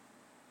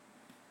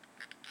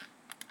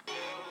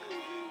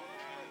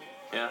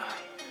Yeah.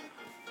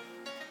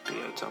 Be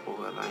a top of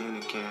a line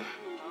again.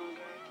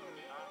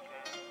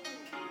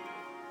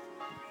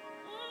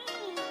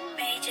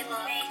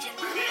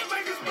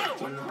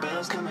 When the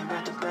bills coming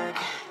back to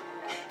back,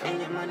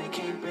 and your money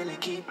can't really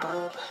keep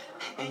up,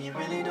 and you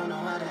really don't know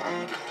how to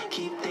act,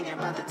 keep thinking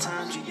about the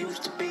times you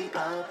used to be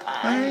up.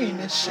 I ain't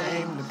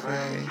ashamed to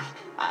pray.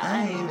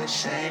 I ain't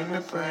ashamed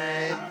to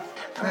pray.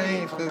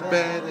 Praying for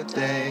better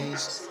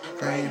days.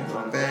 Praying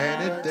for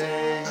better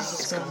days.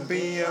 It's gonna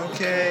be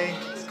okay.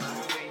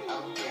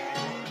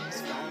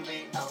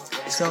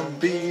 It's gonna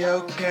be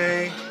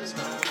okay.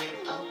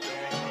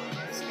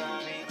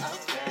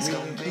 It's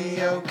gonna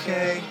be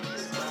okay.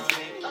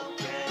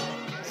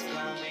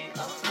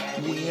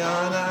 We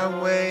on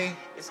our way.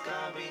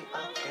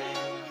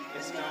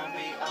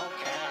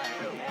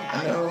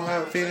 I know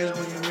how it feels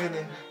when you win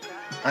it.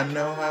 I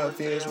know how it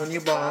feels when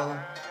you ball.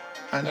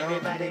 I know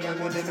everybody got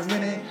one in a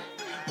minute.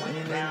 When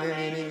you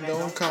ain't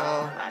don't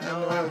call. I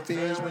know how it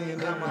feels when you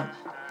come up.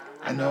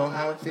 I know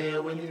how it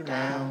feels when you're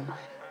down.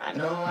 I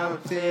know how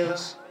it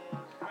feels.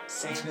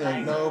 It's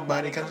like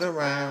nobody comes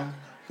around.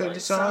 But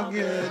it's all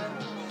good.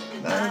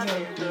 I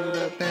go through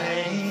the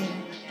pain.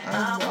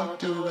 I walk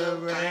through the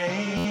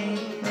rain.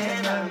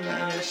 And I'm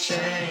not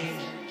ashamed.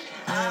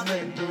 I've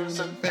been through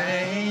some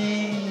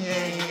pain.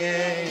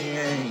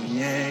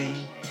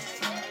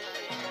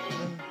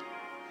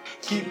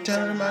 Keep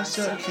telling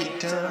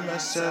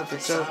myself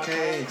it's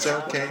okay.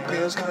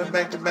 Bills coming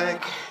back to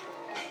back,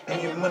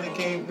 and your money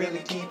can't really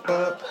keep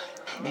up.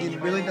 You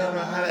really don't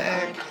know how to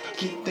act.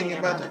 Keep thinking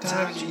about the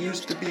times you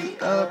used to be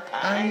up.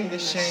 I ain't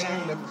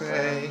ashamed to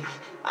pray.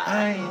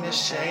 I ain't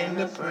ashamed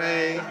to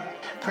pray.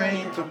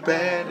 Praying for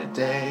better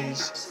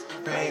days.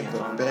 Praying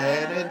for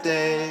better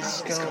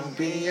days. It's gonna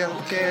be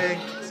okay.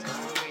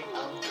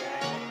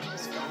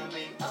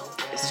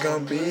 It's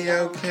gonna be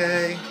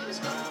okay.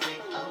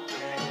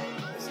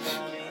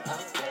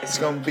 It's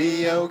gonna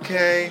be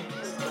okay.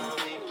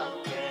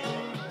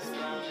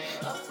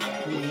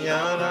 We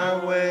on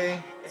our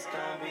way.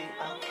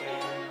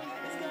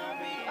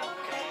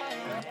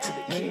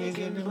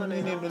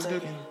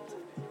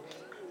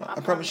 I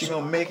promise you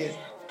gonna make it.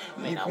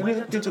 You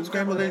gonna get some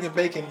scrambled eggs and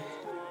bacon.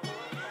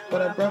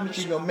 But I promise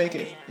you gonna make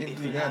it. If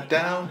you're not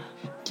down,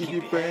 keep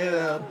your bread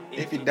up.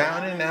 If you're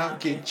down and out,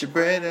 get your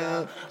bread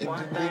up. If you're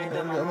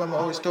thinking, my mama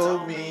always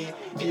told me,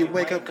 if you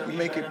wake up, you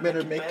make it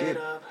better, make it.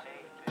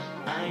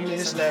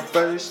 It's not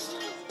first.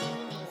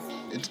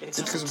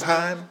 It's cause of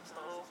time.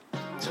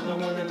 Someone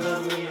that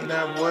love me and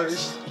not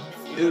worse.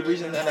 You're the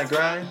reason that I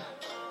grind.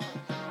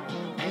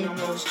 Ain't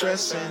no more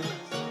stressing.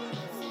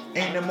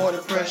 Ain't no more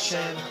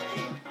depression.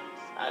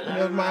 I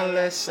learned my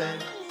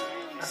lesson.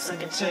 A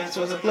second chance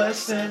was a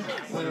blessing.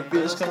 When the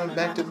bills coming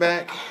back to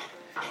back,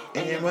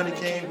 and your money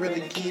can't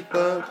really keep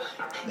up,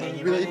 and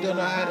you really don't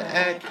know how to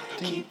act.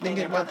 Keep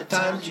thinking about the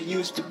times you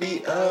used to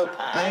be up.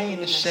 I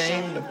ain't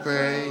ashamed to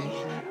pray.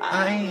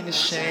 I ain't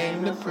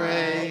ashamed to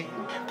pray.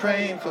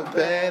 Praying for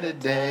better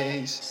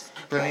days.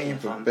 Praying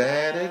for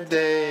better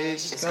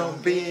days. It's gonna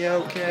be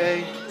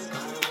okay.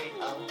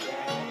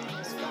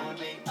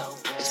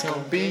 It's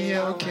gonna be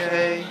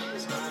okay.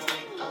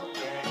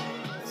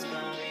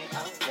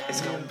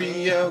 It's gonna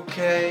be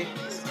okay.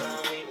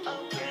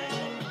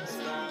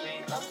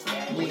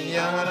 We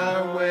on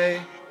our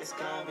way. It's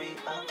gonna be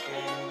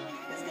okay.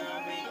 It's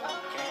gonna be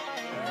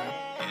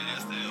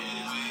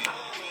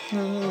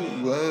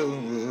okay.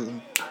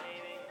 Whoa.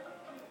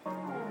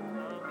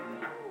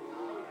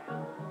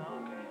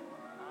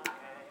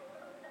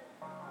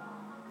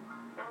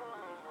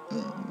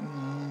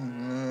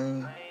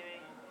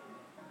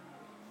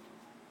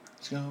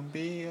 It's gonna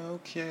be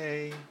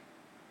okay.